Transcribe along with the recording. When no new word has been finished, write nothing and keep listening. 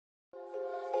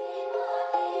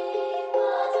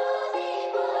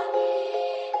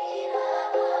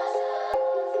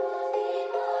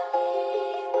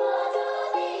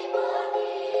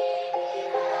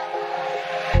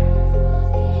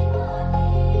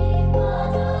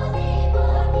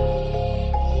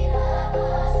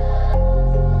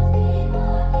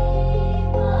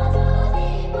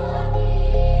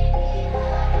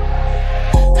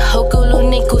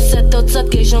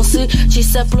相似，其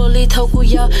实不里头古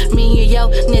谣，明月谣，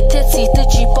你的自的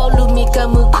举报路米干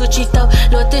木苦知道，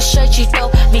落的晒知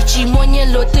道，你寂寞年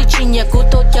落的今年古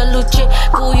多加路街，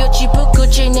古有几不古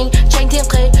街宁，今天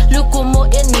黑，如果莫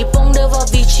一你蹦的话，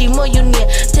比起莫有年，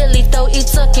这里头一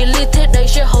早给里头的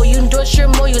是好运多是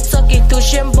莫有早给都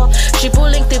先报，是不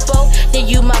灵的包，你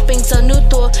有马病在努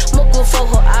多，莫古否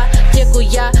和啊，结果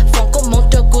呀，放个梦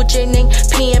到古街宁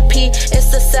 ，PNP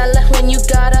it's a salad when you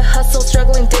gotta hustle,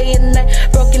 struggling day and night,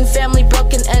 broken family,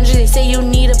 broken energy. They say you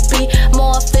need to be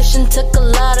more efficient. Took a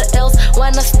lot of L's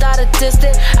when I started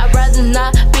distant. I'd rather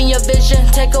not be your vision.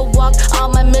 Take a walk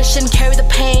on my mission, carry the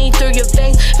pain through your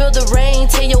veins, feel the rain,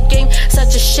 take your game.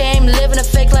 Such a shame, living a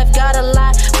fake life, gotta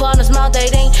lie. Put on a smile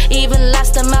that ain't even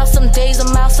last them out. Some days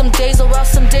I'm out, some days are out,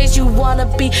 some days you wanna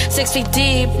be 6 feet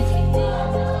deep.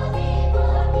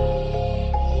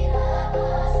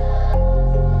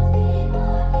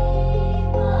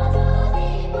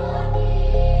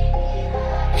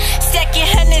 Second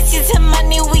hundreds,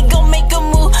 money, we gon'